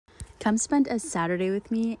Come spend a Saturday with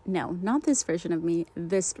me. No, not this version of me,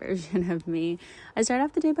 this version of me. I started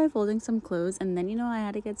off the day by folding some clothes, and then, I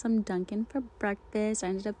had to get some Dunkin' for breakfast. I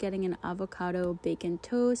ended up getting an avocado bacon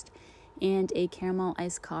toast and a caramel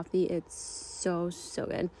iced coffee. It's so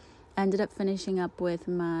good. I ended up finishing up with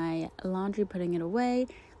my laundry, putting it away.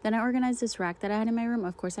 Then I organized this rack that I had in my room.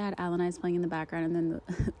 Of course, I had Alan Eyes playing in the background, and then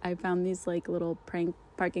I found these little prank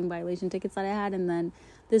parking violation tickets that I had, and then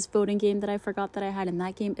this voting game that I forgot that I had, and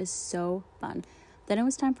that game is so fun. Then it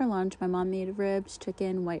was time for lunch. My mom made ribs,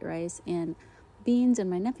 chicken, white rice, and beans, and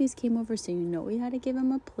my nephews came over, so we had to give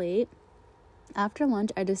them a plate. After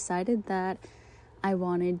lunch, I decided that I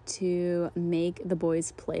wanted to make the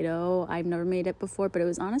boys Play-Doh. I've never made it before, but it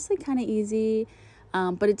was honestly kind of easy.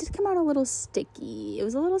 But it did come out a little sticky. It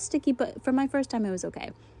was a little sticky, but for my first time, it was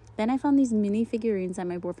okay. Then I found these mini figurines that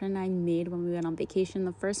my boyfriend and I made when we went on vacation.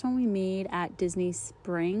 The first one we made at Disney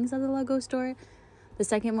Springs at the Lego store. The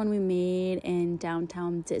second one we made in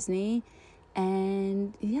downtown Disney.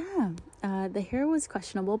 And the hair was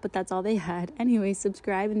questionable, but that's all they had. Anyway,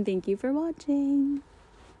 subscribe and thank you for watching.